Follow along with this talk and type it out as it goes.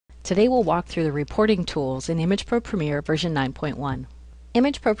Today we'll walk through the reporting tools in Image Pro Premier version 9.1.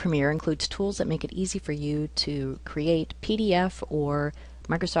 Image Pro Premier includes tools that make it easy for you to create PDF or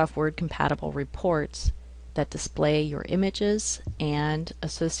Microsoft Word compatible reports that display your images and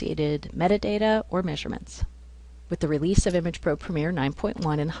associated metadata or measurements. With the release of Image Pro Premier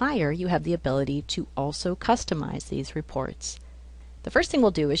 9.1 and higher, you have the ability to also customize these reports. The first thing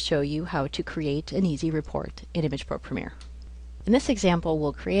we'll do is show you how to create an easy report in Image Pro Premier. In this example,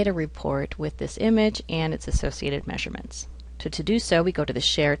 we'll create a report with this image and its associated measurements. To do so, we go to the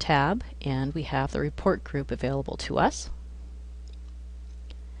Share tab, and we have the report group available to us.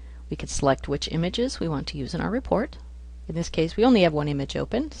 We can select which images we want to use in our report. In this case, we only have one image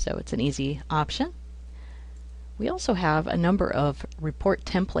open, so it's an easy option. We also have a number of report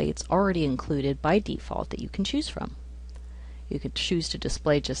templates already included by default that you can choose from. You could choose to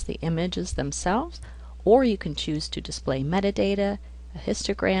display just the images themselves, or you can choose to display metadata, a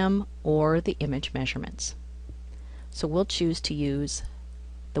histogram, or the image measurements. So we'll choose to use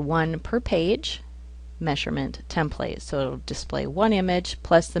the one per page measurement template. So it'll display one image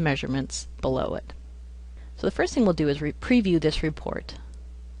plus the measurements below it. So the first thing we'll do is preview this report.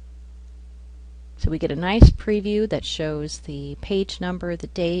 So we get a nice preview that shows the page number, the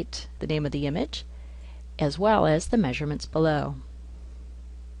date, the name of the image, as well as the measurements below.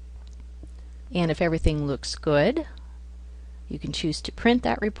 And if everything looks good, you can choose to print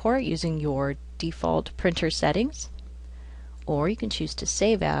that report using your default printer settings, or you can choose to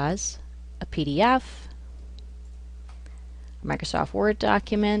save as a PDF, a Microsoft Word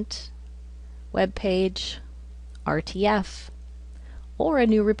document, web page, RTF, or a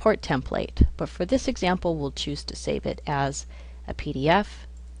new report template. But for this example, we'll choose to save it as a PDF,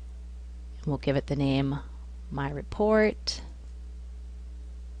 and we'll give it the name My Report,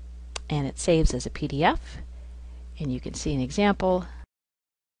 and it saves as a PDF, and you can see an example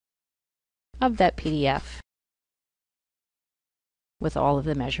of that PDF with all of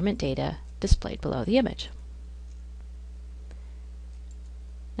the measurement data displayed below the image.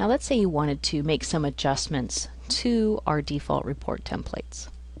 Now let's say you wanted to make some adjustments to our default report templates.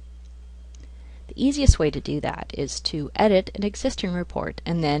 The easiest way to do that is to edit an existing report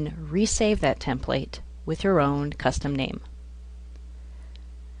and then resave that template with your own custom name.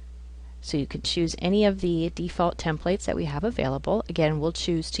 So you can choose any of the default templates that we have available. Again, we'll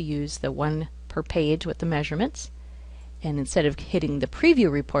choose to use the one per page with the measurements, and instead of hitting the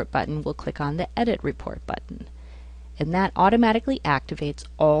preview report button, we'll click on the edit report button, and that automatically activates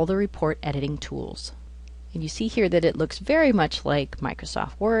all the report editing tools. And you see here that it looks very much like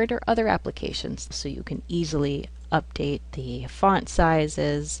Microsoft Word or other applications, so you can easily update the font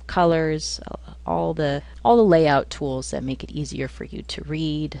sizes, colors, all the layout tools that make it easier for you to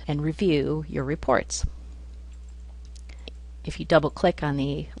read and review your reports. If you double click on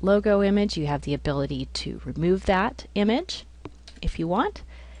the logo image, you have the ability to remove that image if you want.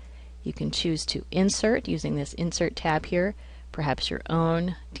 You can choose to insert using this Insert tab here, perhaps your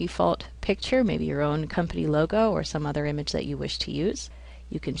own default picture, maybe your own company logo or some other image that you wish to use.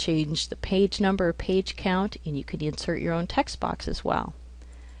 You can change the page number, page count, and you can insert your own text box as well.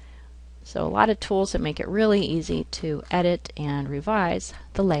 So a lot of tools that make it really easy to edit and revise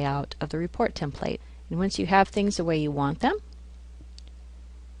the layout of the report template. And once you have things the way you want them,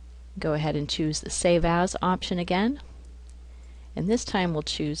 go ahead and choose the Save As option again. And this time we'll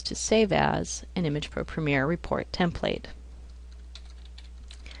choose to save as an Image Pro Premier report template.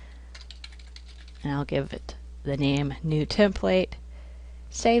 And I'll give it the name New Template.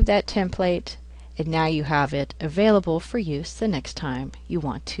 Save that template, and now you have it available for use the next time you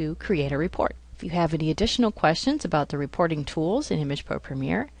want to create a report. If you have any additional questions about the reporting tools in Image Pro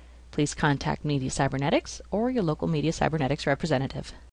Premier, please contact Media Cybernetics or your local Media Cybernetics representative.